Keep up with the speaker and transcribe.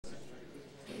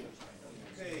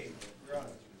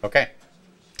Okay.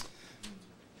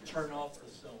 Turn off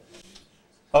the cell phone.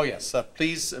 Oh, yes.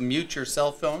 Please mute your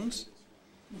cell phones.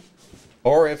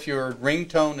 Or if your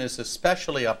ringtone is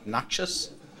especially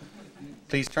obnoxious,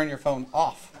 please turn your phone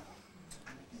off.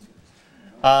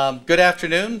 Good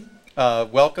afternoon.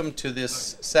 Welcome to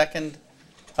this second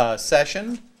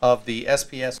session of the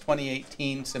SPS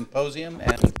 2018 Symposium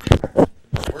and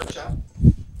Workshop.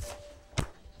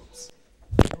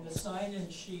 And the sign-in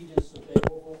sheet is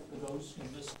available for those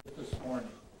who missed it this morning.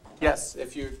 Yes,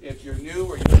 if you're new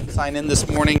or you didn't sign in this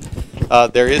morning,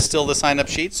 there is still the sign-up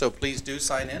sheet, so please do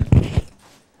sign in.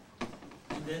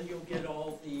 And then you'll get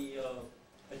all the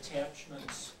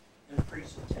attachments and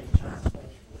presentations.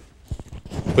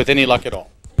 With any luck at all.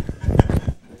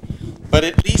 But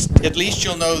at least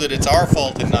you'll know that it's our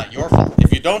fault and not your fault.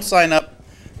 If you don't sign up,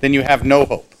 then you have no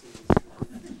hope.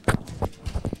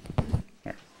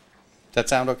 Does that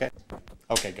sound okay?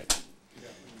 Okay, good.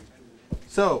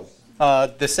 So,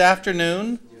 this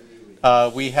afternoon,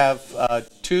 we have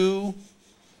two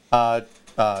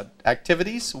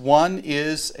activities. One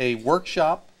is a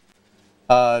workshop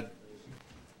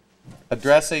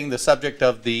addressing the subject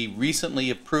of the recently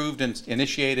approved and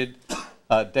initiated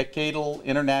Decadal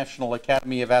International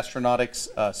Academy of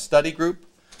Astronautics study group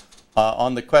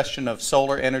on the question of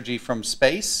solar energy from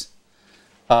space.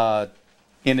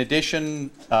 In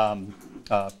addition,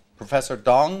 Professor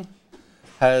Dong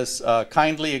has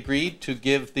kindly agreed to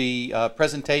give the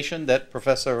presentation that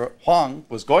Professor Huang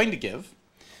was going to give.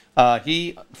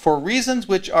 For reasons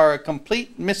which are a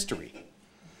complete mystery.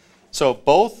 So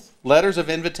both letters of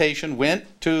invitation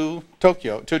went to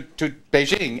Tokyo, to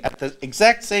Beijing at the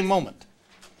exact same moment.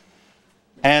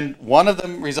 And one of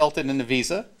them resulted in a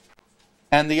visa,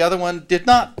 and the other one did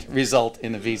not result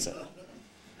in a visa.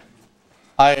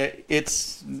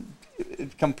 It's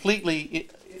completely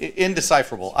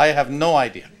indecipherable. I have no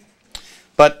idea.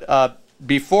 But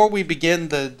before we begin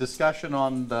the discussion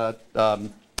on the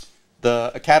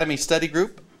Academy Study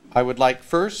Group, I would like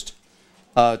first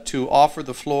to offer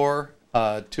the floor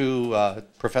to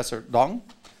Professor Dong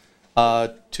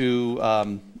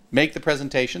to make the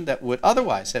presentation that would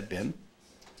otherwise have been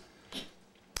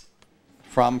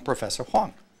from Professor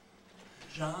Huang.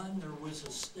 John, there was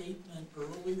a statement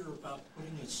earlier about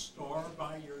putting a star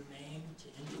by your name to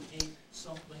indicate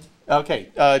something. Okay,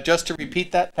 just to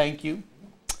repeat that, thank you,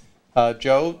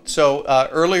 Joe. So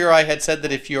earlier I had said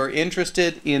that if you're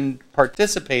interested in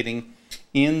participating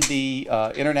in the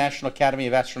International Academy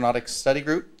of Astronautics study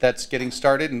group that's getting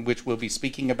started and which we'll be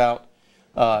speaking about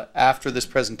after this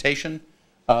presentation,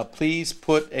 please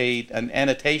put an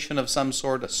annotation of some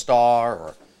sort, a star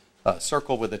or a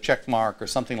circle with a check mark or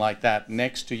something like that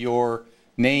next to your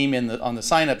name on the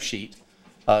sign-up sheet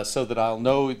so that I'll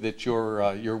know that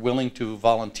you're willing to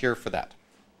volunteer for that.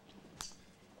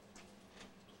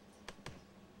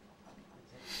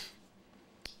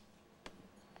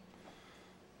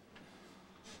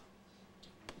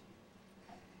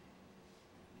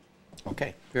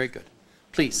 Okay, very good.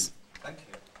 Please. Thank you.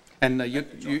 And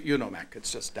you know, Mac,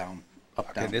 it's just down, up,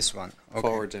 Okay, down, this one. Okay.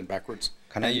 forwards and backwards.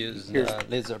 Can I use Here's-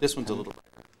 laser? This one's a little.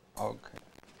 Okay.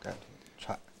 Got it.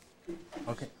 Try. Okay.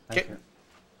 Okay. Thank you.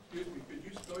 Excuse me, could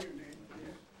you spell your name,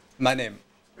 please? My name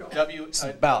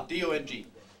Spell. D-O-N-G.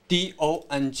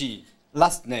 D-O-N-G.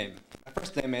 Last name. My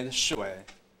first name is Shui.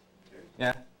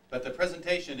 Yeah. But the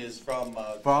presentation is from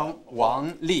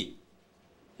Wang Li.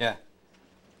 Yeah.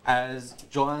 As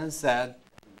Joanne said,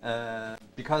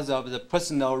 because of the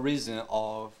personal reason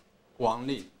of Wang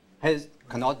Li, he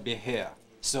cannot be here.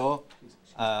 So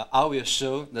I will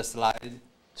show the slide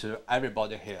to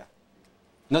everybody here.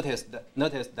 Notice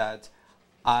that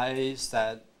I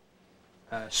said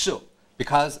show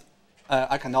because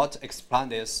I cannot explain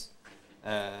this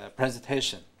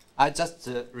presentation. I just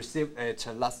received it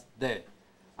last day,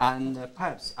 and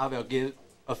perhaps I will give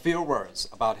a few words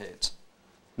about it.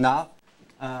 Now,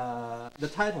 the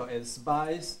title is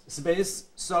Space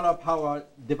Solar Power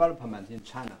Development in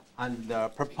China and the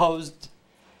Proposed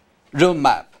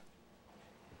Roadmap.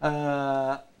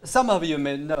 Some of you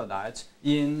may know that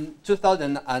in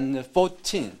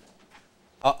 2014,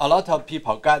 a lot of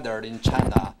people gathered in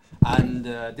China and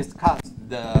discussed.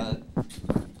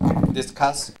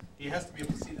 He has to be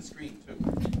able to see the screen too.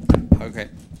 Okay.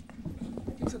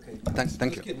 It's okay.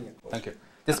 Thank you. Just give me a call. Thank you.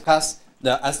 Discuss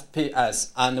the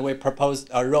SPS, and we proposed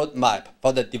a roadmap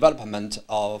for the development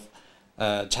of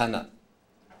China.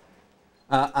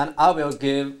 And I will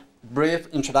give brief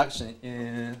introduction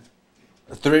in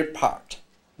three parts.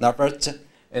 Now, first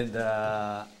is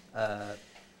the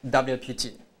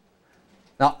WPT.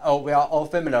 Now, we are all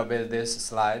familiar with this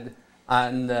slide,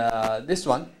 And this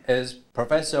one is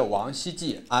Professor Wang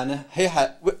Xiji, and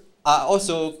I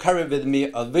also carry with me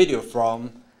a video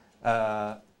from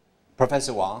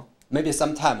Professor Wang. Maybe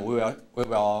sometime we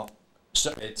will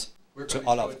show it to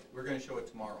all of. We're going to show it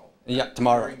tomorrow. Yeah,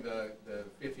 tomorrow. During the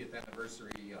 50th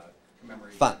anniversary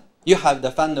commemoration. Fun. You have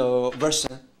the final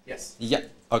version? Yes. Yeah.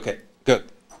 Okay. Good.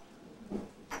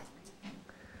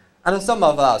 And some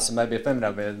of us may be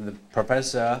familiar with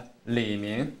Professor Li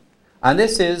Ming. And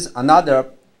this is another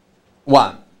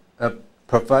one,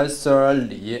 Professor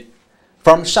Li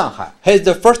from Shanghai. He is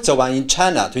the first one in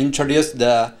China to introduce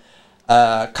the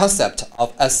concept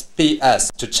of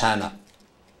SPS to China.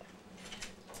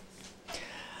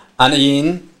 And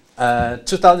in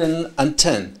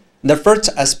 2010, the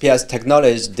first SPS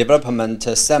technology development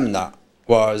seminar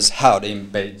was held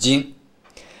in Beijing.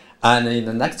 And in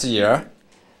the next year,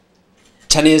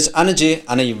 Chinese Energy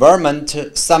and Environment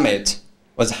Summit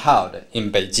was held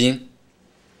in Beijing.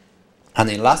 And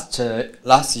in last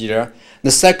year,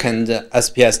 the second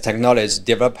SPS technology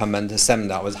development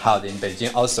seminar was held in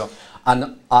Beijing also.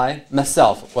 And I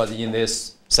myself was in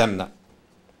this seminar.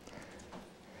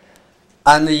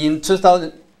 And in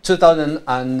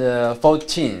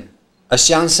 2014, a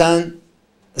Xiangshan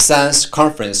Science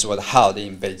Conference was held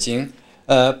in Beijing.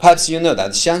 Perhaps you know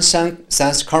that Xiangshan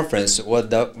Science Conference was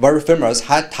the very famous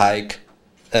high-tech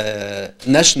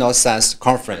national science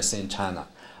conference in China.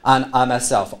 And I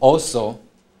myself also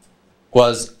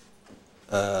was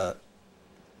there.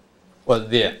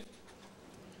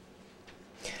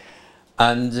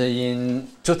 And in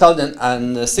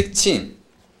 2016,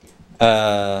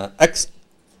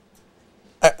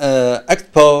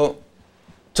 Expo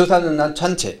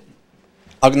 2020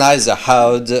 organizer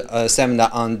held a seminar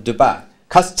on Dubai.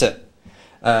 Custer,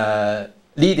 led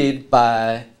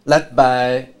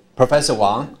by Professor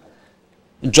Wang,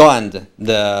 joined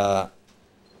the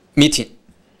meeting.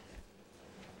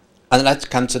 And let's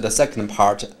come to the second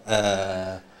part,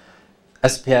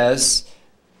 SPS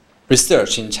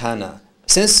research in China.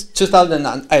 Since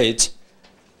 2008,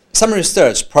 some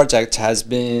research project has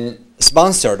been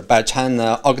sponsored by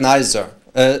China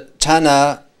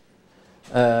China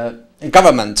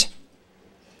government,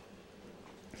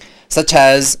 such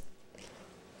as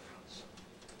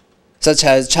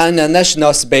China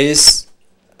National Space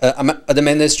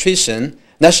Administration,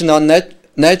 National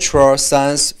Natural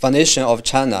Science Foundation of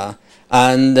China,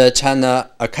 and China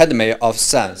Academy of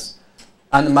Science.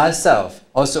 And myself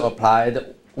also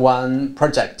applied one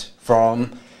project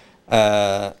from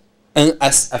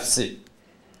NSFC.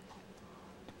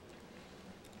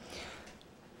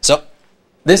 So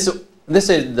this is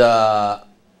the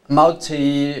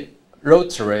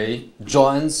multi-rotary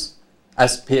joint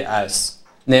SPS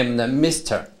named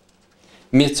Mr.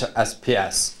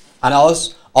 SPS. And I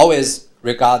always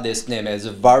regard this name as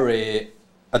very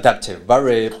adaptive,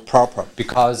 very proper,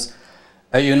 because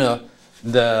the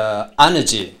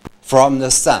energy from the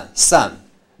sun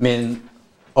means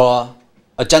a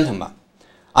gentleman.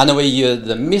 And we use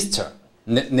the Mr.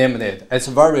 named it. It's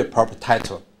a very proper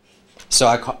title. So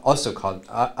I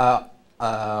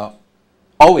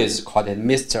always call it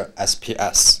Mr.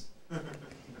 SPS.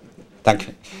 Thank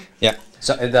you. Yeah.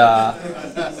 So it,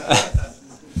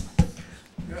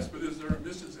 Yes, but is there a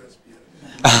Mrs.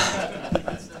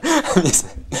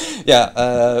 SPS?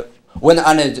 yeah. When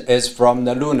energy is from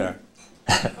the lunar.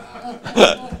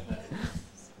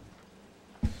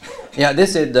 Yeah,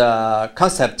 this is the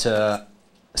concept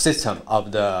system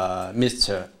of the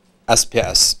Mr.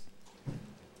 SPS.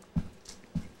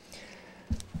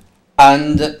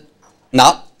 And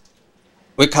now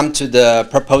we come to the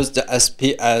proposed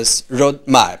SPS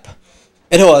roadmap.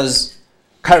 It was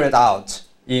carried out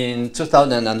in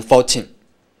 2014.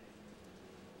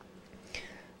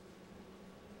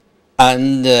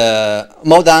 And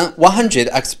more than 100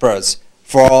 experts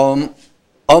from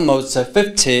almost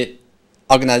 50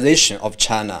 organizations of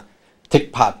China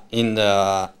take part in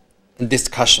the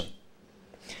discussion.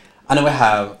 And we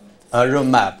have a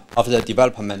roadmap of the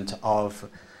development of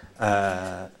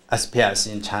SPS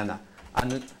in China.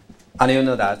 And you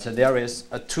know that there is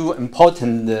two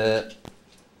important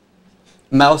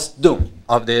milestones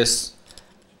of this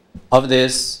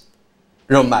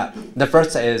roadmap. The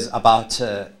first is about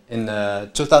in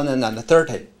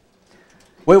 2030.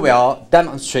 We will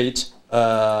demonstrate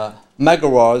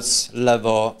megawatts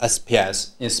level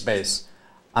SPS in space.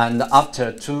 And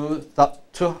after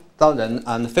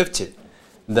 2050,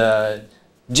 the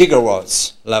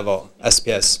gigawatts level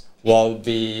SPS will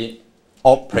be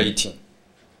operating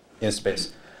in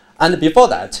space. And before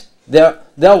that, there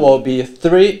will be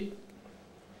three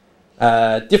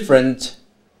different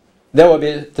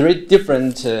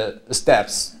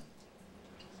steps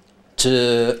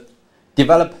to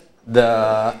develop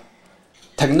the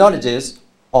technologies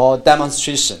or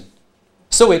demonstration.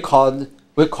 So we call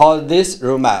this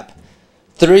roadmap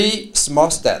 3 small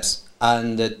steps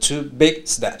and 2 big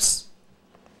steps.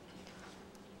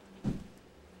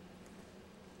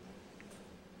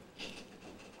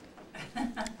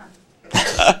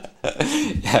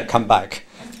 Yeah, come back.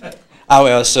 I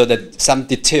will show some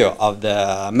detail of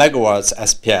the megawatts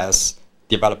SPS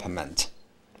development.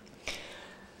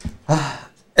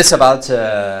 It's about,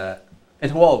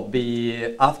 it will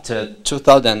be after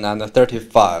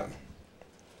 2035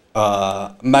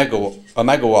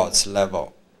 megawatts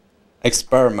level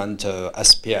experimental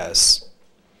SPS.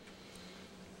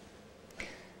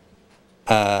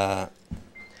 Now,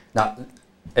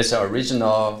 it's an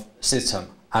original system,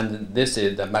 and this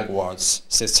is the megawatts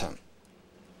system.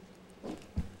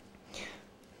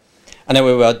 And then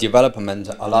we will develop many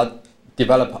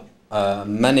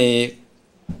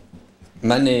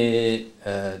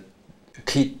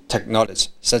key technologies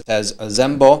such as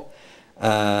assemble,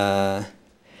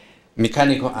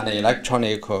 mechanical and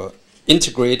electronic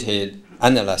integrated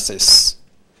analysis,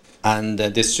 and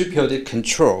distributed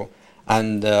control,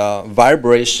 and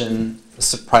vibration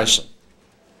suppression.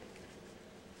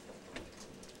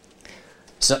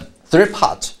 So three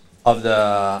parts of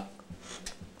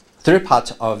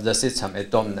the system is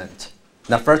dominant.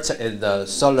 The first is the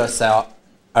solar cell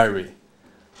array,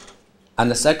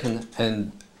 and the second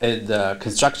is the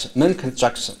main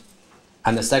construction,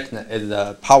 and the second is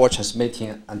the power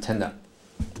transmitting antenna.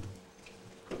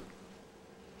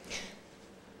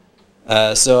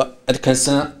 So it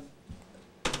concerns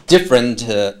different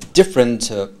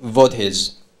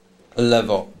voltage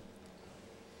level,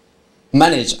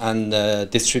 manage and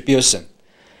distribution,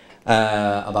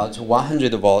 about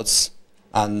 100 volts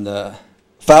and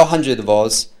 500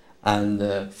 volts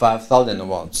and 5,000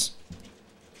 volts.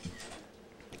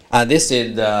 And this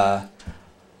is the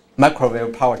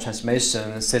microwave power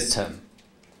transmission system.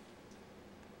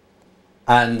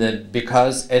 And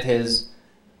because it is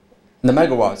the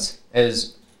megawatts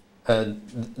is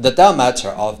the diameter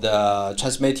of the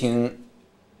transmitting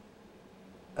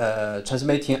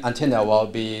antenna will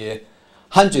be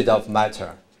 100 of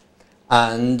meter,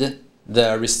 and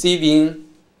the receiving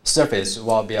surface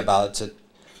will be about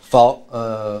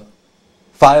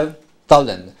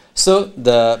 5,000. So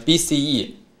the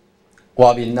BCE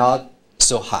will be not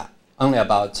so high, only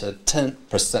about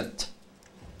 10%.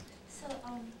 So,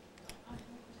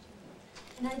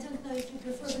 and I don't know if you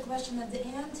prefer the question at the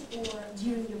end or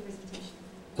during your presentation.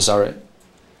 Sorry,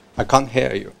 I can't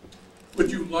hear you.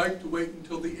 Would you like to wait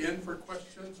until the end for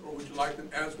questions, or would you like them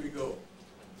as we go?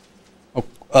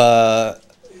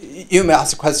 You may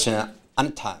ask a question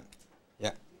anytime.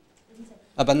 Yeah,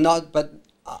 but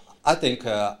I think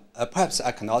perhaps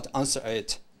I cannot answer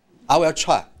it. I will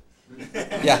try.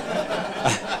 Yeah.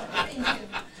 Thank you.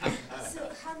 So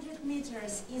 100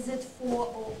 meters, is it for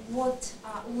what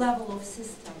level of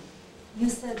system? You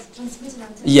said transmitting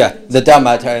antenna. Yeah, the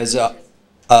diameter is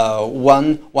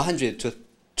 100 to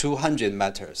 200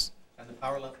 meters. And the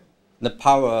power level? The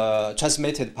power,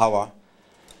 transmitted power,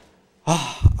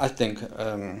 I think,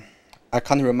 I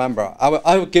can't remember.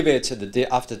 I will give it the day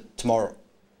after tomorrow.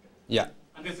 Yeah.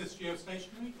 And is this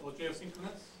geostationary or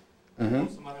geosynchronous? Mm-hmm. Or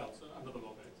somewhere else, another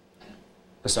orbit?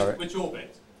 Sorry. Which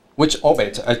orbit? Which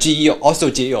orbit? GEO, also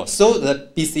GEO. So the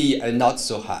BCE is not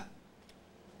so high.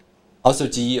 Also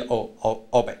GEO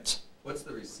orbit. What's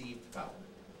the received power?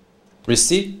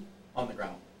 Receive? On the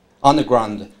ground. On the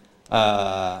ground,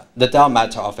 the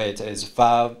diameter of it is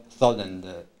 5,000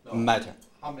 meter.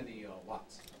 How many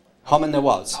watts? How many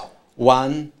watts?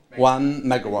 1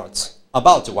 megawatts.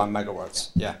 About 1 megawatts.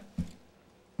 Yeah.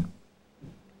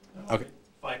 Okay.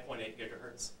 5.8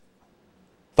 gigahertz.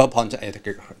 4.8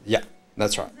 gigahertz. Yeah,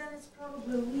 that's right. Then it's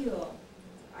probably real.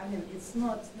 I mean, it's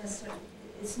not necessarily,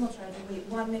 it's not right away.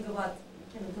 1 megawatt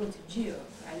can go to geo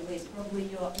right away. It's probably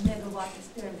your megawatt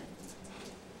experiment.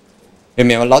 You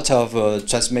mean a lot of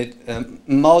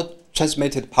more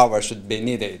transmitted power should be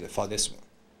needed for this one?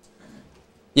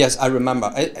 Yes, I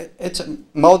remember. It's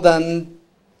more than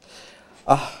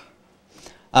the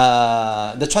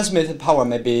transmitted power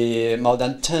may be more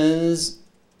than 10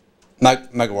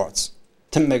 megawatts.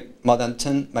 More than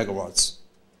 10 megawatts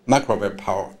microwave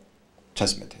power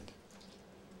transmitted.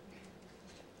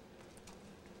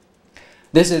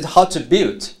 This is how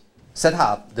to set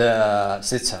up the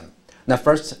system. The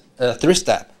first 3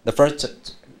 steps. The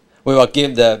first, we will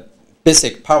give the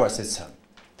basic power system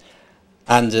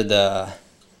and the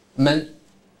main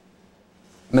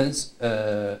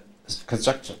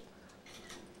construction.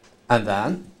 And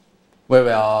then we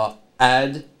will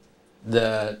add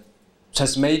the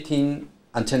transmitting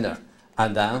antenna,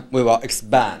 and then we will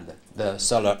expand the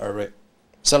solar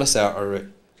cell array.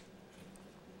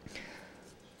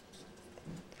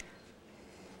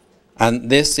 And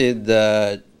this is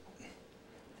the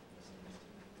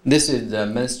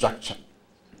main structure.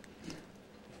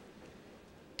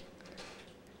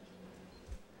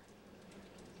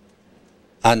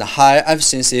 And high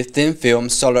efficiency thin film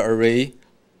solar array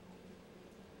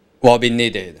will be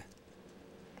needed.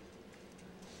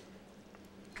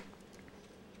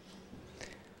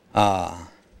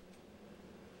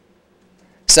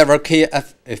 Several key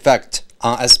effects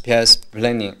on SPS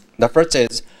planning. The first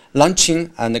is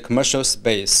launching and commercial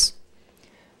space,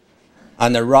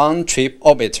 and a round-trip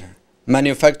orbit,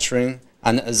 manufacturing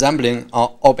and assembling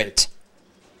on orbit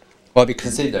will be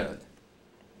considered.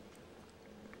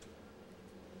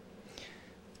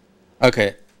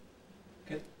 Okay.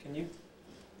 Can you,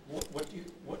 what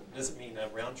does it mean, a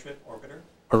round-trip orbiter?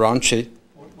 A round trip.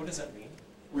 What does that mean?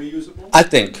 Reusable? I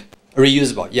think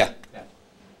reusable. Yeah.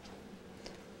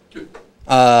 Good.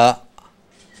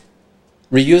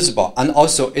 Reusable, and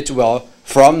also it will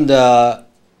from the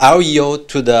LEO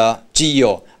to the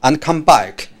GEO and come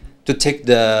back to take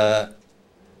the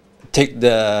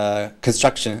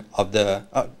construction of the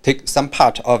take some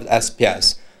part of the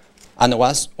SPS, and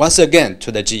once again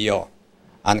to the GEO,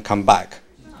 and come back.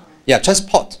 Yeah,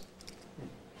 transport.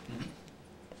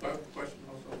 So I have a question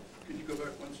also. Could you go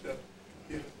back one step?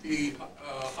 If the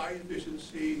high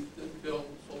efficiency thin film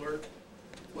solar,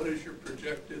 what is your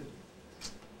projected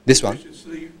This one.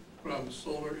 efficiency from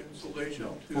solar insolation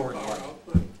to forward power one.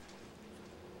 output?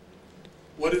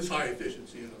 What is high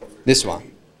efficiency in other words? This What do one. you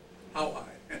mean? How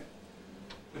high?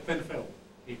 The thin film,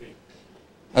 EV.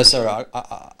 Sorry,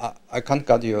 I can't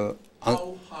get you.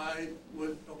 How high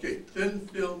would, okay, thin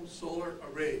film solar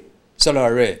array,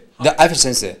 Solar array. The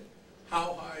efficiency.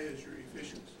 how high is your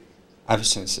efficiency?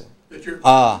 Efficiency. That you're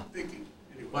Ah. thinking,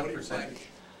 anyway, what do you 1%. think?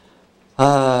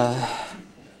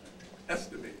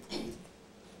 Estimate.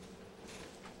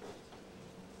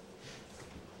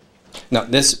 No,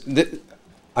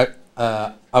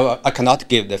 I cannot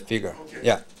give the figure. Okay.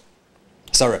 Yeah.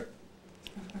 Sorry.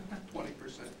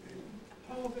 20%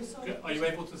 maybe. Are you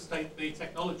able to state the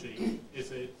technology?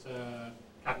 Is it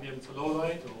cadmium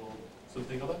telluride or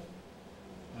something other?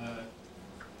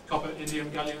 Copper, indium,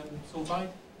 gallium sulfide?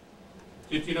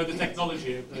 Do you know the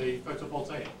technology of the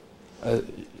photovoltaic?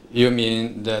 You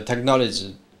mean the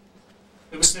technology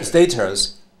The material?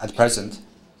 status at present?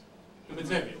 The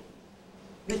material?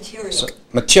 Material. So,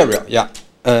 material, yeah.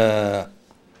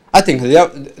 I think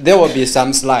there will be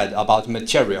some slide about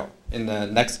material in the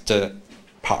next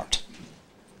part.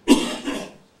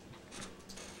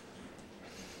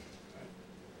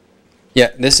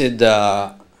 Yeah, this is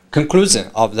the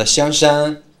conclusion of the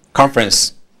Xiangshan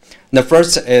conference. The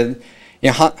first is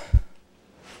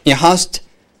enhanced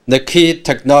the key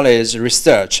technologies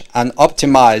research and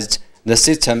optimized the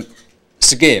system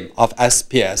scheme of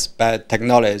SPS by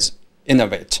technologies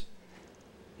innovate.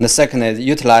 The second is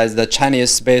utilize the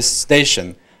Chinese space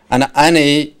station and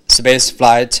any space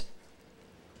flight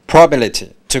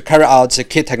probability to carry out the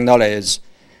key technologies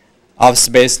of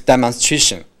space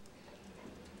demonstration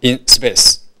in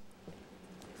space.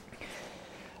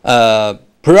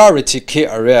 Priority key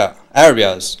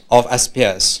areas of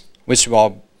SPS, which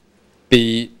will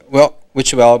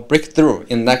break through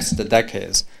in next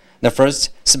decades. The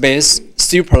first, space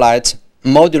superlight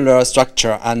modular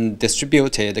structure and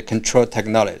distributed control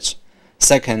technology.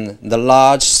 Second, the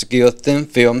large-scale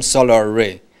thin-film solar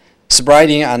array,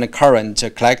 spreading and current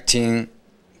collecting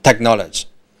technology.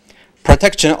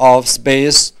 Protection of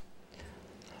space,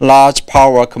 large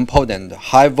power component,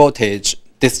 high voltage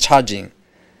discharging,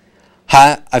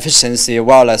 high efficiency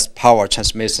wireless power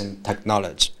transmission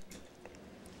technology.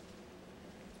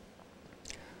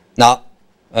 Now,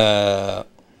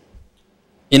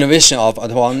 innovation of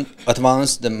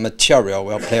advanced material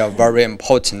will play a very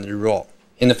important role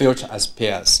in the future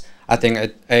SPS. I think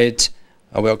it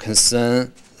will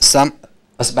concern some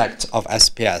aspects of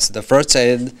SPS. The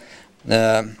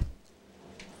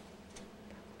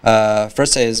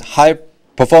first is high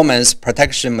performance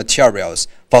protection materials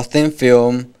for thin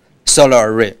film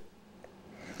solar array.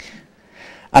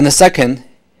 And the second,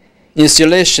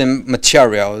 insulation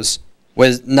materials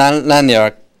with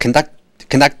nonlinear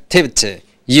conductivity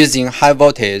using high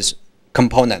voltage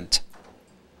component.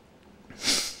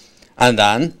 And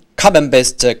then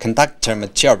carbon-based conductor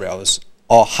materials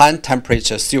or high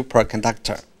temperature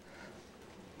superconductor.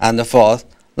 And the fourth,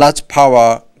 large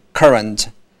power current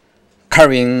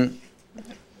carrying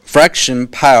fraction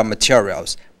pair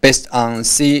materials based on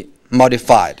C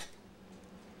modified.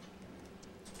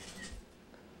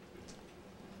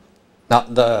 Now,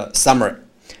 the summary.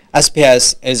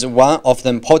 SPS is one of the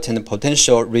important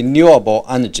potential renewable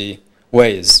energy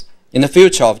ways in the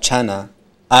future of China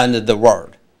and the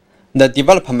world. The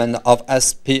development of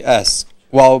SPS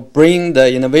will bring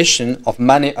the innovation of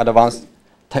many advanced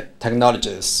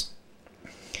technologies.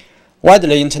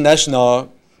 Widely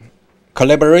international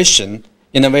collaboration,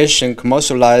 innovation,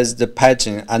 commercialized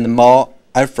patent, and more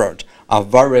effort are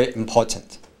very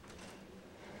important.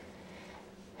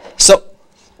 So,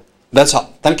 that's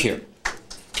all. Thank you.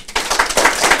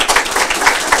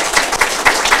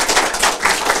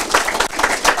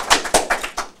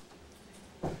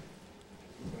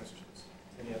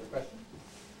 Any other questions?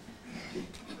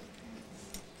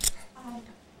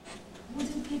 Would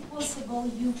it be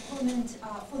possible you comment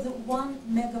for the 1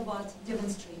 megawatt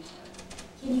demonstrator?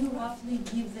 Can you roughly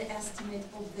give the estimate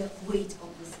of the weight of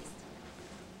the system?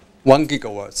 1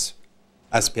 gigawatts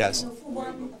SPS. No,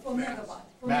 for megawatt.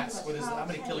 For Mass, megawatt, what is, how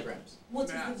many kilograms? What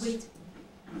is Mass. the weight?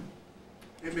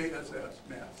 MASS,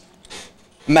 mass.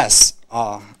 Mass.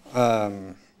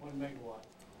 1 megawatt.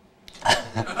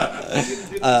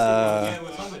 Uh, It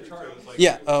was on the chart, it was like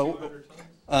yeah, 200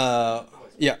 tons.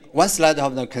 yeah, one slide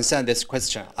of the concern this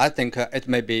question. I think it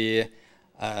may be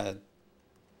There,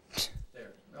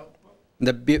 no,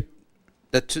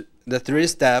 the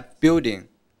three-step building.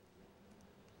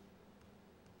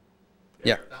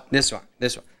 Yeah, this one.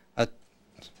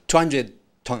 200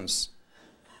 tons.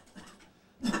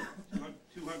 200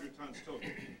 tons total. Is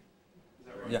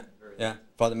that right? Yeah,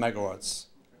 for the megawatts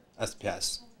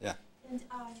SPS. Yeah. And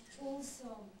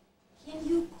also, can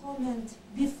you comment,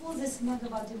 before this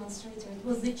megawatt demonstrator, it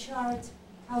was the chart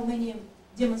how many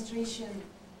demonstration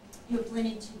you're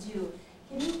planning to do.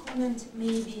 Can you comment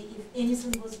maybe if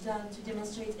anything was done to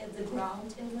demonstrate at the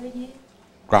ground already?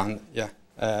 Ground. Yeah.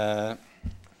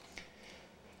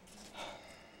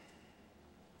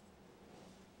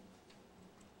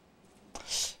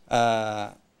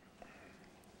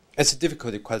 It's a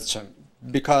difficult question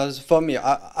because for me,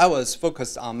 I was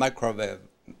focused on microwave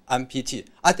MPT.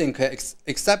 I think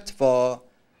except for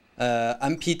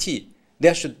MPT,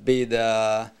 there should be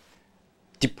the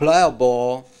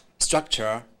deployable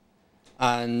structure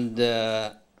and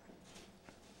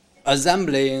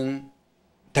assembling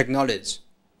technology,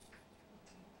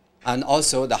 and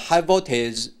also the high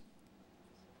voltage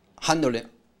handling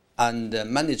and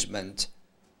management.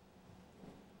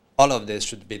 All of this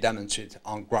should be demonstrated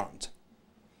on ground.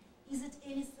 Is it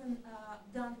anything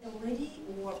done already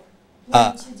or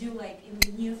plan to do like in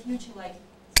the near future, like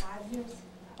 5 years?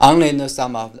 Only in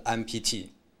some of the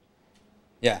MPT.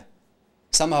 Yeah.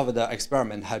 Some of the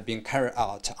experiments have been carried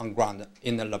out on ground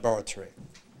in the laboratory.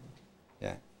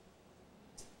 Yeah.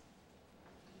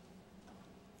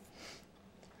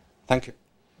 Thank you.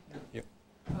 You.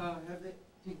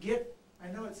 I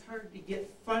know it's hard to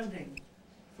get funding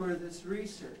for this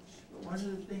research, but one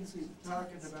of the things we've been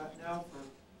talking about now for,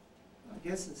 I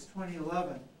guess it's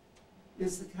 2011,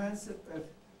 is the concept of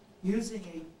using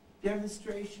a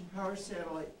demonstration power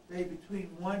satellite, say between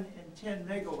 1 and 10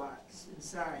 megawatts in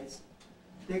size,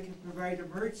 that can provide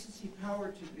emergency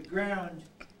power to the ground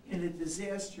in a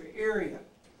disaster area.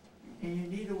 And you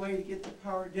need a way to get the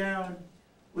power down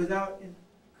without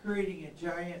creating a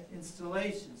giant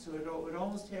installation. So it would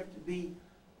almost have to be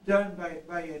done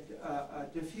by a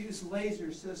diffuse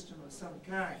laser system of some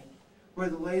kind, where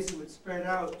the laser would spread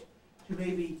out to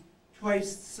maybe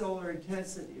twice solar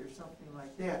intensity or something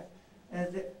like that.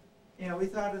 And we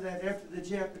thought of that after the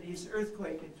Japanese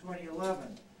earthquake in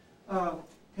 2011.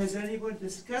 Has anyone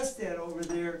discussed that over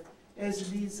there as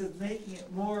a means of making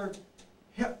it more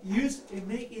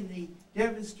making the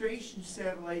demonstration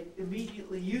satellite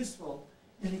immediately useful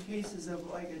in the cases of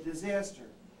like a disaster?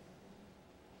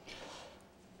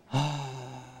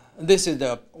 This is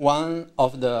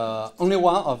only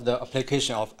one of the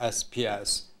application of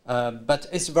SPS, but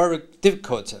it's very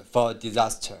difficult for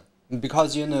disaster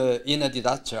because in a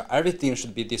disaster everything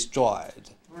should be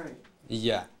destroyed. Right.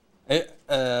 Yeah.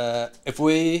 If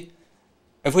we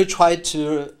try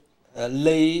to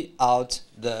lay out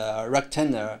the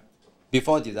rectangle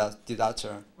before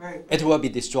disaster, Right. it will be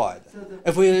destroyed. So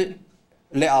If we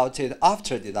lay out it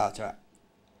after disaster,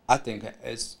 I think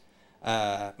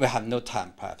we have no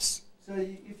time, perhaps. So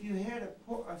if you had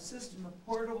a system of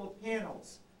portable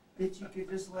panels that you could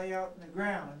just lay out in the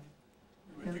ground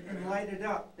and light it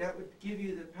up, that would give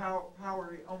you the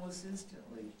power almost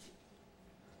instantly.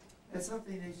 That's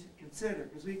something they should consider,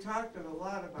 because we talked a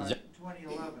lot about it in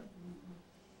 2011.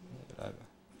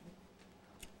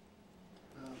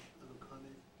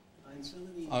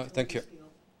 Oh, thank you.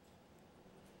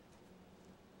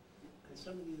 And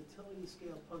some of the utility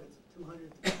scale plugins of 200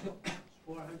 to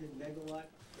 400 megawatt,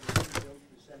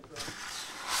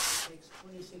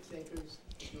 26 acres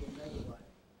to a megawatt,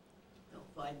 no,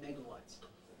 5 megawatts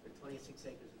for 26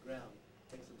 acres of ground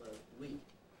takes about a week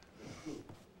to improve.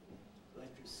 So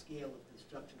after scale of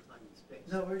construction time and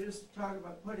space. No, we're just talking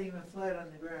about putting them flat on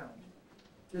the ground.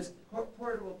 Just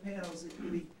portable panels that can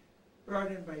be brought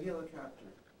in by helicopter.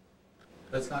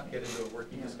 Let's not get into a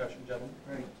working discussion, gentlemen.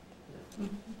 Right.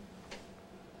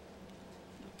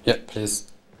 Yeah,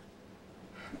 please.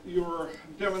 Your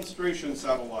demonstration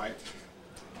satellite,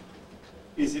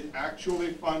 is it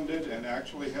actually funded and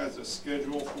actually has a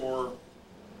schedule for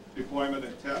deployment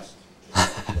and test?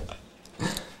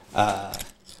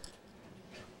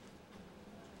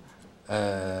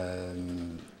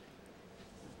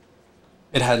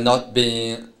 It has not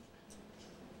been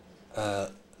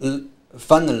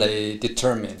finally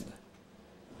determined,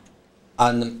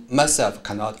 and myself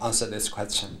cannot answer this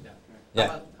question. Yeah.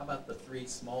 How about the 3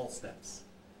 small steps?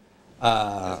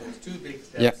 Uh, There's 2 big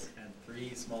steps yeah. and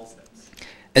 3 small steps.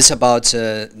 It's about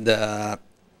the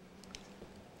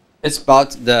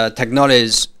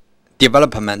technology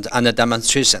development and the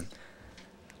demonstration.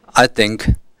 I think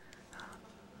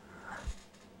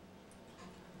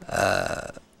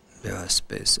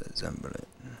space assembly.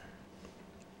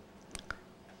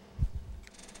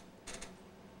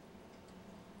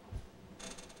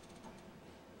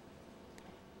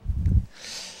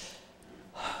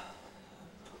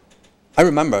 I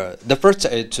remember the first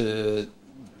is to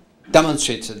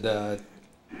demonstrate the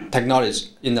technology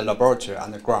in the laboratory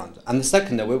on the ground, and the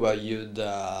second we will use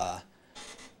the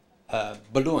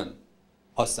balloon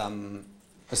or some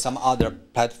other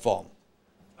platform.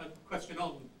 A question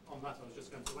on that I was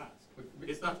just going to ask.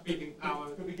 Is that beaming power?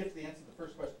 Could we get to the answer to the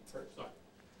first question first? Sorry.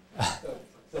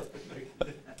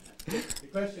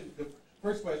 The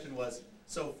first question was,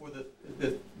 so for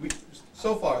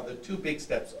so far the 2 big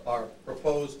steps are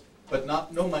proposed, but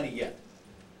no money yet.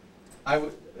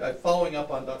 Following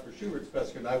up on Dr. Schubert's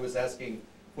question, I was asking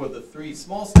for the 3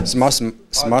 small steps.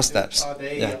 Small steps. Are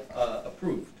they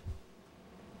approved?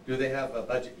 Do they have a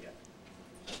budget yet?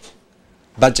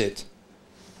 Budget.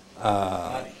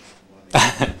 Money.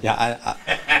 Yeah,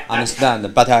 I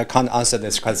understand, but I can't answer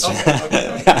this question.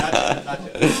 Okay. Not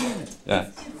yet.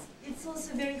 Yeah. It's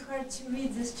also very hard to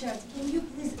read this chart. Can you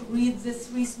please read the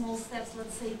 3 small steps,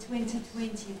 let's say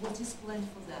 2020, what is planned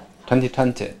for that?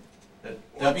 2020. The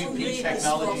WP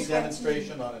technology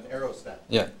demonstration on an aerostat.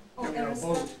 Yeah. Oh,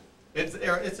 aerostat?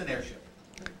 It's an airship.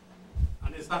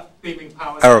 And is that beaming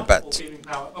power Aerobat. down or beaming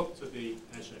power up to the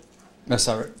airship? No,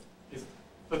 sorry.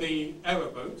 For the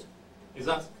aeroboat, is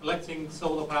that collecting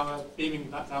solar power, beaming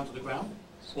that down to the ground?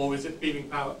 Or is it beaming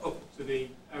power up to the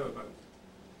aeroboat?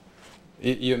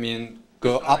 You mean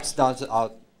go up, down,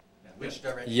 out? Which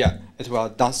direction? Yeah, it will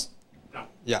dance. Down.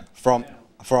 Yeah, from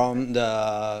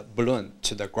the balloon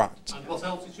to the ground. And what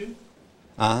altitude?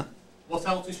 Uh-huh. What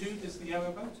altitude is the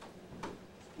aeroboat?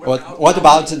 What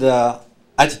about the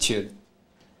altitude?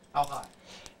 How high?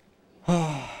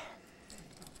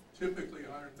 Typically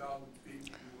 100,000 feet is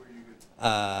where you get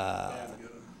them.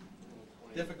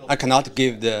 Difficult. I cannot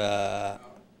give the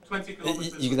 20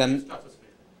 kilometers you from can- the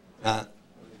stratosphere.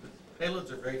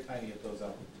 Payloads are very tiny at those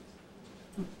altitudes.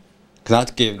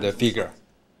 cannot give the figure.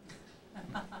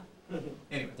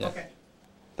 Anyway, Yeah. okay.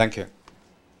 Thank you.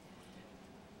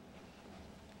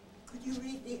 Could you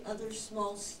read the other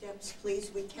small steps,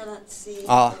 please? We cannot see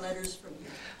Ah. the letters from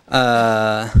here.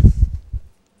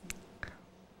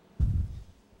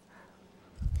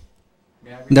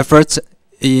 May I read? The first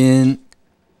in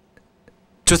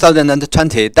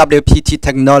 2020 WPT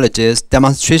Technologies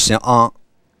demonstration on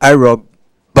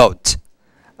aeroboat,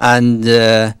 and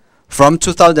from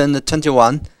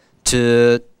 2021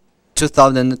 to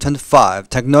 2025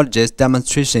 technologies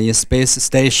demonstration in space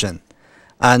station,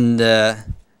 and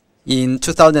in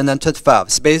 2025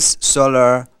 space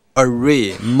solar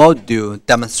array module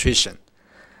demonstration,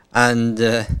 and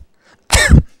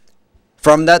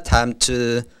from that time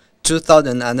to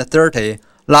 2030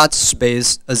 large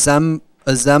space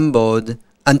assembled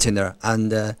antenna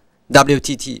and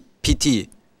PT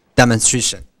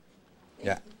demonstration.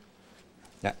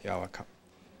 Yeah, you're welcome.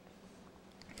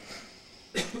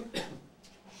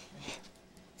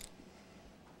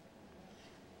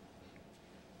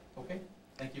 Okay,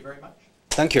 thank you very much.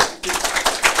 Thank you.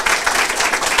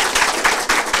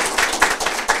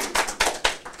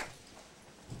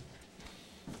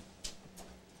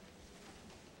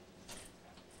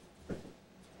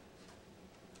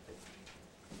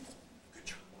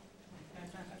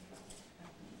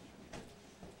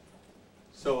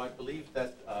 So I believe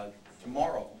that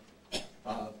tomorrow,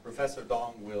 Professor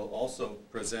Dong will also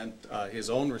present his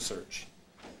own research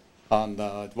on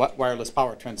the wireless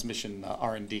power transmission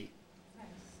R&D.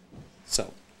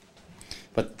 So,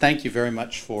 but thank you very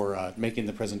much for making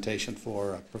the presentation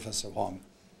for Professor Huang.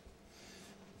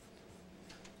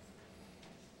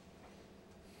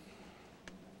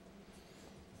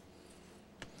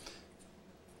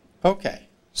 Okay,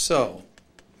 so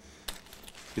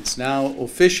it's now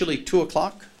officially 2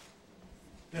 o'clock.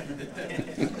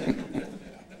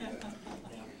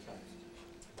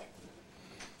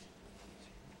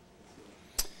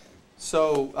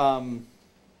 So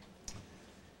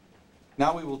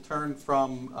now we will turn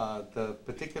from the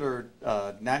particular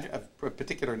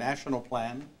national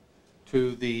plan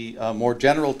to the more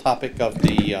general topic of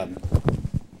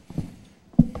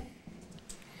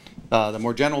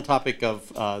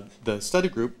the study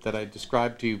group that I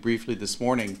described to you briefly this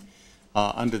morning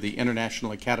under the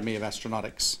International Academy of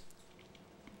Astronautics.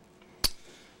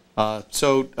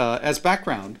 As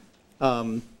background,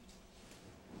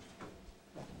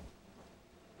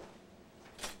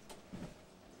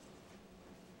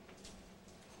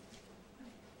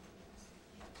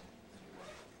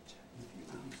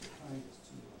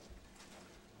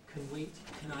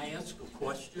 Can I ask a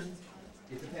question?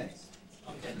 it depends.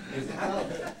 Okay.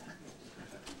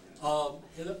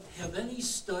 Have any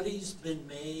studies been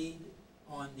made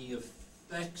on the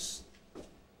effects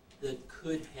that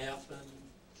could happen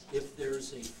if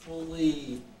there's a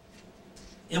fully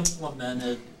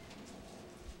implemented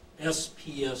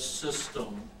SPS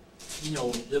system, you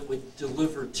know, that would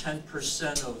deliver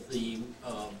 10% of the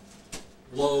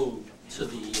load to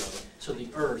the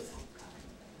Earth?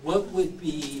 What would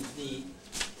be the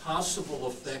possible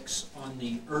effects on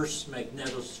the Earth's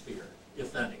magnetosphere,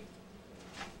 if any?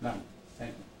 None.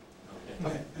 Thank you.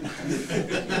 Okay.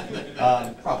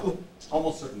 Probably.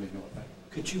 Almost certainly no effect.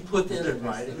 Could you put that in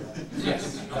writing?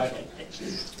 Yes. Okay.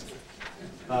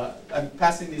 I'm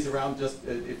passing these around just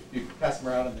if you pass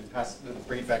them around and then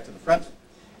bring it back to the front.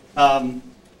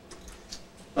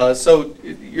 So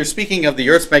you're speaking of the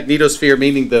Earth's magnetosphere,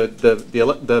 meaning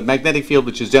the magnetic field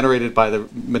which is generated by the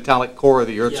metallic core of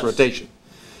the Earth's Yes. rotation.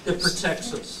 It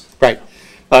protects us. Right.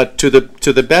 To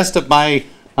the best of my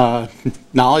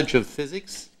knowledge of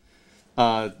physics,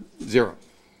 zero.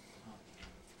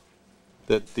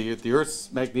 The Earth's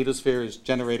magnetosphere is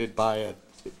generated by a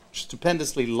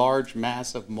stupendously large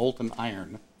mass of molten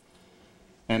iron,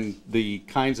 and the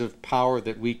kinds of power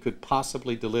that we could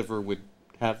possibly deliver would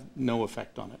have no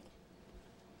effect on it.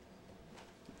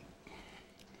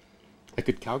 I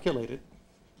could calculate it,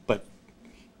 but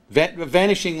a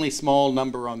vanishingly small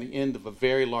number on the end of a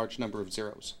very large number of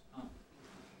zeros.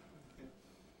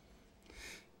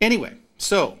 Anyway,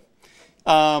 so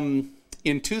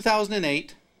in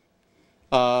 2008,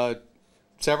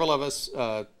 several of us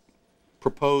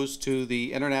proposed to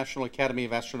the International Academy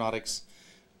of Astronautics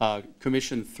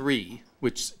Commission 3,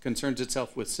 which concerns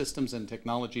itself with systems and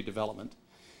technology development,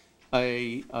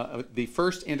 the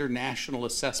first international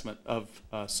assessment of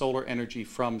solar energy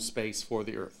from space for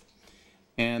the Earth.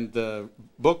 And the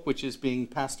book which is being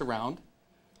passed around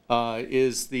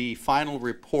is the final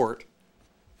report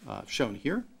shown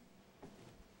here.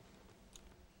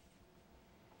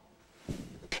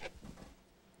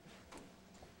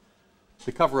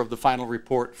 The cover of the final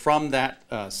report from that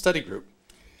study group.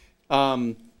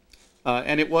 And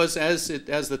it was, as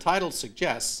the title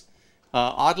suggests,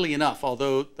 oddly enough,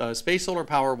 although space solar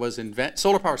power was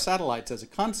solar power satellites as a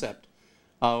concept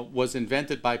was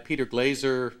invented by Peter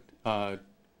Glaser and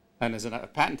as a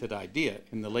patented idea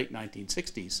in the late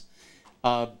 1960s,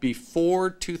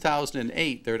 before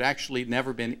 2008, there had actually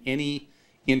never been any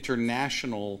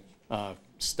international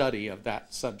study of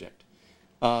that subject.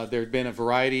 There had been a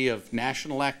variety of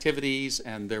national activities,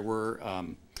 and there were,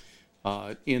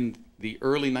 in the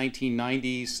early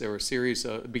 1990s, there were a series,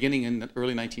 beginning in the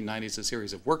early 1990s, a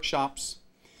series of workshops.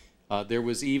 There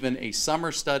was even a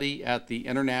summer study at the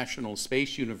International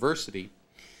Space University.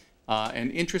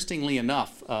 And interestingly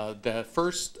enough, the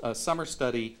first summer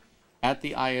study at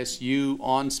the ISU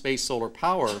on space solar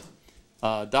power,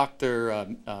 Dr.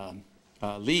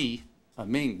 Li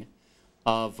Ming,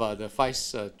 of the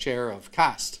vice chair of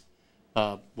CAST,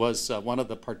 was one of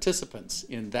the participants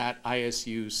in that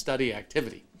ISU study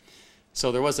activity. So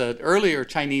there was an earlier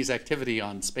Chinese activity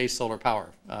on space solar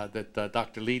power that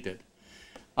Dr. Li did.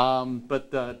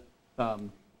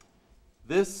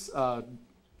 This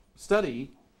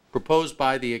study proposed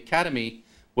by the Academy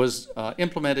was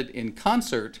implemented in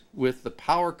concert with the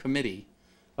Power Committee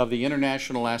of the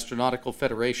International Astronautical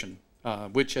Federation,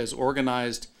 which has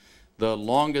organized the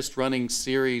longest running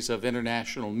series of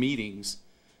international meetings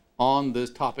on the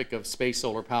topic of space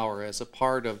solar power as a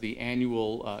part of the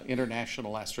annual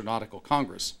International Astronautical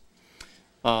Congress.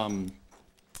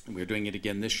 We're doing it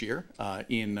again this year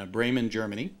in Bremen,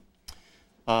 Germany.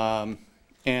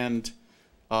 And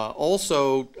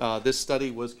also, this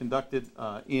study was conducted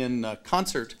in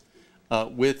concert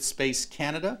with Space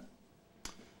Canada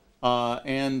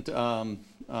and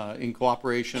in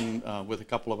cooperation with a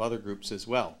couple of other groups as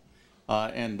well.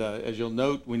 As you'll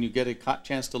note, when you get a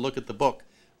chance to look at the book,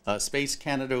 Space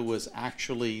Canada was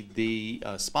actually the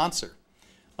sponsor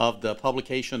of the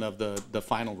publication of the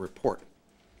final report.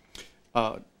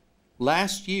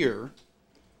 Last year,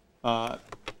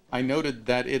 I noted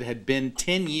that it had been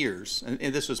 10 years, and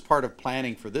this was part of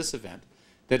planning for this event,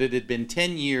 that it had been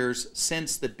 10 years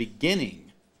since the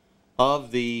beginning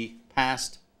of the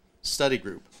past study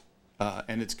group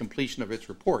and its completion of its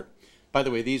report. By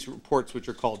the way, these reports, which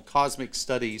are called cosmic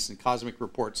studies and cosmic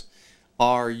reports,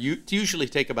 usually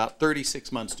take about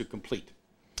 36 months to complete.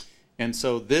 And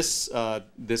so this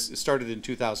started in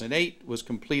 2008, was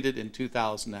completed in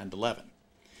 2011.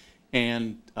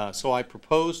 And so I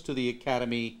proposed to the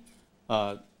Academy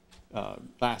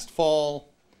last fall.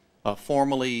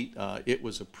 Formally, it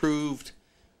was approved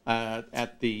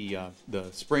at the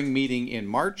spring meeting in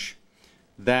March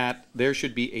that there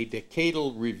should be a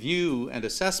decadal review and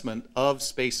assessment of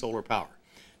space solar power.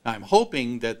 Now, I'm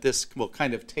hoping that this will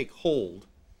kind of take hold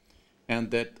and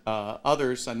that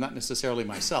others, I'm not necessarily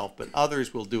myself, but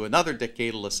others will do another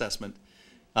decadal assessment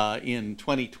in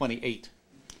 2028,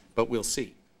 but we'll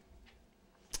see.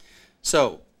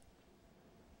 So,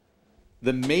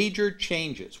 the major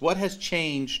changes, what has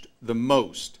changed the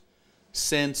most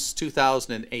since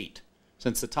 2008,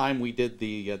 since the time we did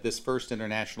this first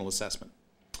international assessment?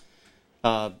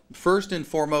 First and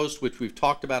foremost, which we've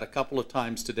talked about a couple of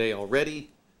times today already,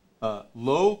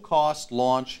 low-cost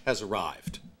launch has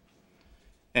arrived.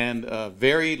 And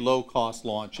very low-cost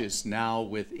launch is now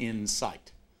within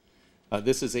sight.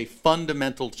 This is a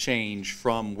fundamental change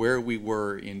from where we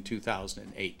were in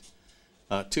 2008.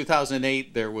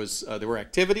 2008, there were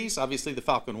activities. Obviously, the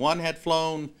Falcon 1 had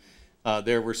flown.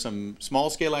 There were some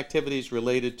small-scale activities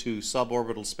related to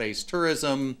suborbital space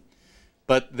tourism,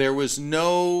 but there was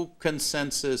no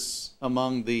consensus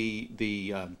among the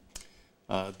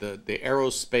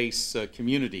aerospace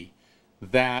community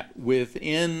that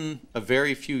within a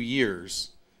very few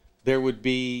years there would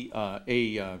be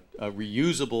a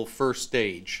reusable first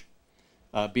stage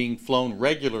being flown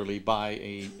regularly by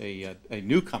a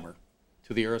newcomer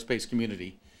to the aerospace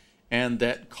community, and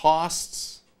that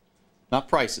costs, not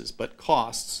prices, but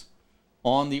costs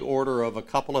on the order of a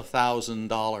couple of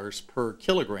 $1,000s per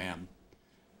kilogram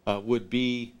would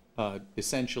be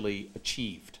essentially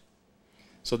achieved.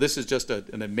 So this is just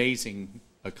an amazing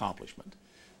accomplishment.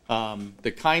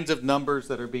 The kinds of numbers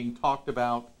that are being talked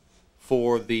about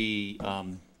for the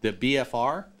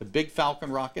BFR, the Big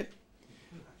Falcon rocket,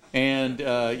 and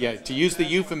yeah, to use the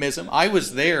euphemism, I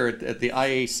was there at the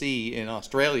IAC in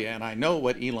Australia, and I know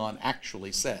what Elon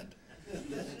actually said,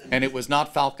 and it was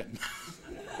not Falcon.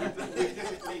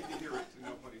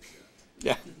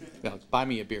 Yeah, no, buy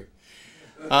me a beer.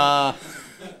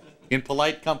 In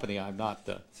polite company, I'm not.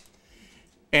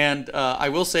 And I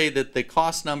will say that the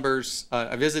cost numbers,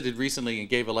 I visited recently and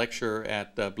gave a lecture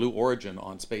at Blue Origin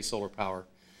on space solar power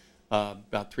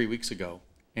about 3 weeks ago.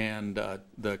 And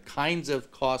the kinds of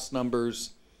cost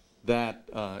numbers that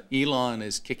Elon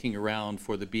is kicking around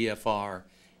for the BFR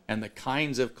and the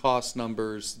kinds of cost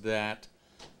numbers that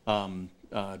Blue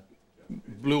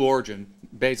Origin,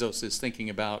 Bezos, is thinking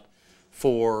about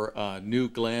for New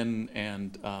Glenn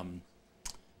and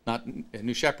not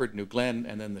New Shepard, New Glenn,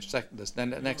 and then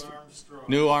the next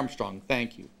New Armstrong.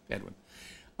 Thank you, Edwin.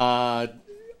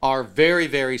 Are very,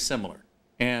 very similar,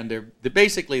 and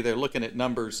basically they're looking at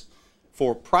numbers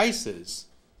for prices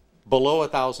below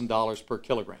 $1,000 per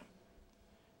kilogram,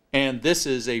 and this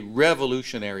is a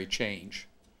revolutionary change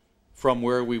from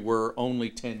where we were only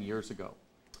 10 years ago.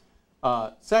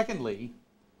 Secondly,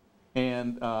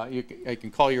 and I can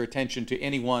call your attention to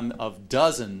any one of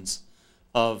dozens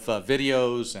of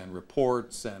videos and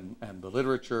reports and the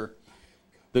literature,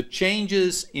 the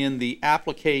changes in the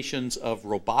applications of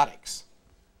robotics,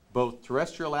 both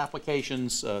terrestrial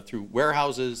applications through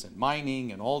warehouses and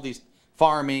mining and all these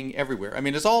farming everywhere. I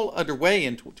mean, it's all underway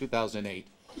in 2008,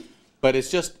 but it's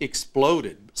just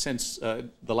exploded since the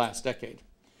last decade.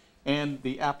 And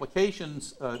the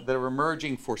applications that are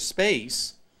emerging for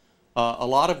space, a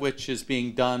lot of which is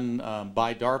being done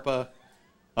by DARPA,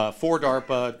 for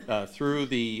DARPA, through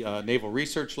the Naval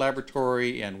Research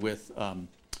Laboratory, and with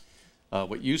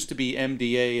what used to be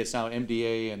MDA, it's now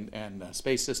MDA and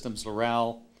Space Systems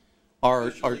Loral.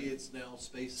 It's now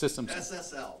Space Systems.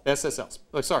 SSL. SSLs.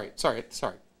 Oh, sorry.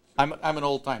 I'm an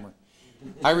old timer.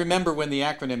 I remember when the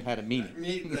acronym had a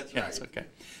meaning. That's yes, right. okay.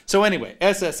 So anyway,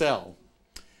 SSL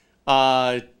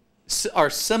are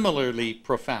similarly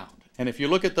profound. And if you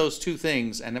look at those two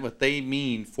things and what they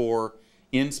mean for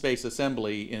in-space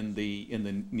assembly in the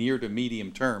near to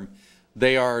medium term,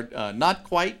 they are not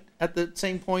quite at the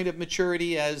same point of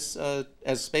maturity as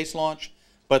space launch,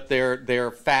 but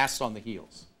they're fast on the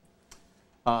heels.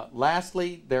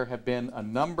 Lastly, there have been a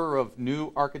number of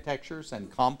new architectures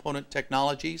and component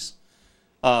technologies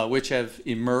which have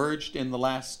emerged in the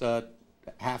last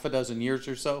half a dozen years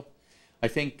or so. I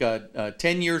think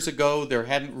 10 years ago, there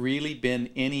hadn't really been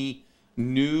any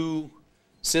new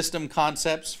system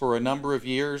concepts for a number of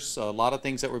years. A lot of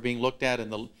things that were being looked at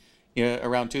in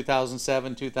around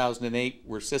 2007, 2008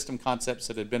 were system concepts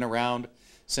that had been around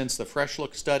since the Fresh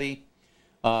Look study.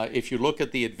 If you look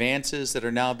at the advances that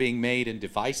are now being made in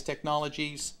device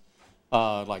technologies,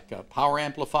 like power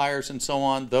amplifiers and so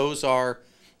on, those are,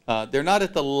 they're not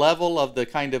at the level of the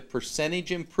kind of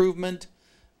percentage improvement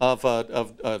of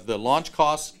the launch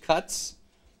cost cuts,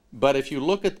 but if you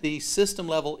look at the system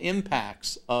level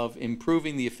impacts of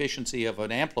improving the efficiency of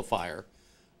an amplifier,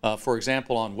 for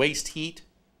example on waste heat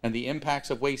and the impacts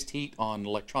of waste heat on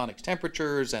electronics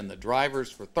temperatures and the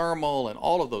drivers for thermal and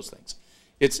all of those things,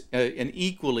 it's an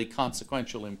equally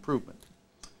consequential improvement.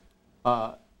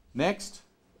 Next,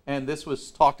 and this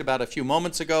was talked about a few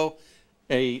moments ago,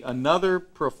 another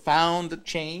profound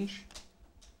change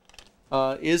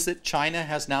is that China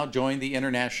has now joined the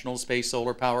international space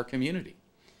solar power community.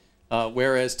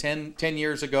 Whereas 10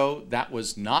 years ago, that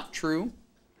was not true.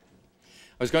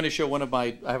 I was going to show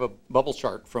I have a bubble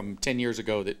chart from 10 years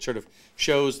ago that sort of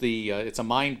shows it's a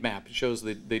mind map. It shows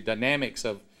the dynamics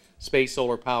of space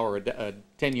solar power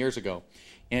 10 years ago.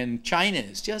 And China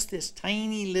is just this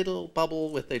tiny little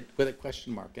bubble with a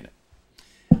question mark in it.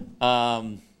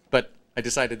 But I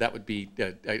decided that would be,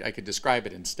 I could describe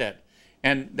it instead.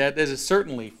 And that is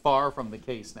certainly far from the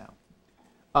case now.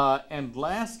 And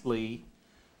lastly,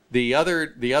 the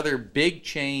other big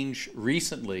change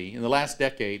recently, in the last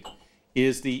decade,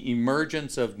 is the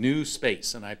emergence of new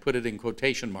space. And I put it in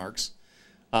quotation marks.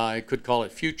 I could call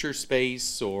it future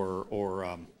space or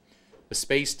the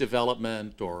space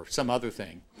development or some other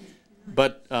thing.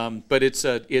 But it's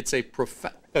a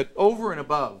profound, over and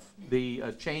above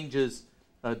the changes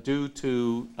due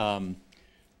to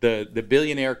the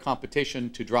billionaire competition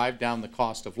to drive down the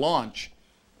cost of launch.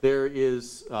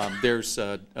 There's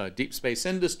Deep Space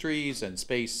Industries and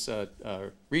space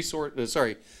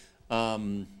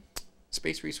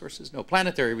space resources? No,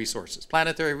 planetary resources.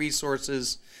 Planetary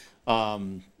resources,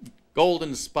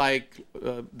 Golden Spike,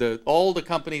 all the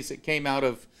companies that came out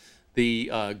of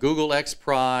the Google X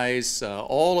Prize,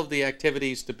 all of the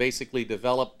activities to basically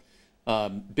develop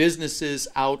businesses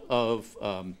out of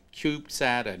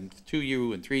CubeSat and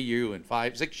 2U and 3U and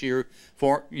 5, 6U,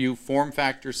 4U form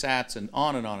factor sats and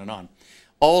on and on and on.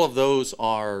 All of those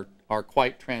are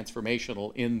quite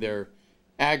transformational in their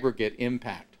aggregate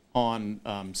impact on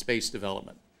space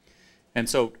development. And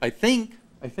so I think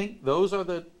those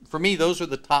are for me, those are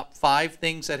the top 5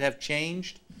 things that have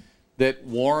changed that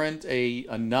warrant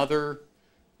another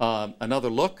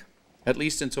look, at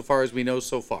least insofar as we know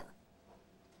so far.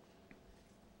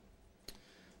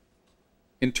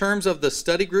 In terms of the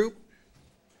study group,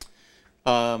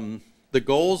 the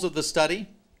goals of the study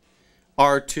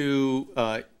are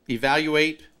to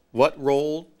evaluate what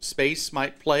role space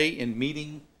might play in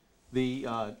meeting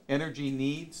the energy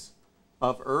needs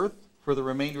of Earth for the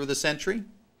remainder of the century,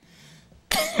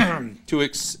 to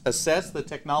assess the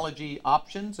technology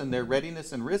options and their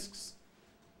readiness and risks,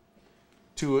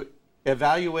 to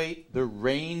evaluate the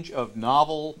range of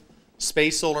novel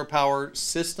space solar power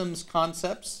systems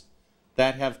concepts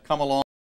that have come along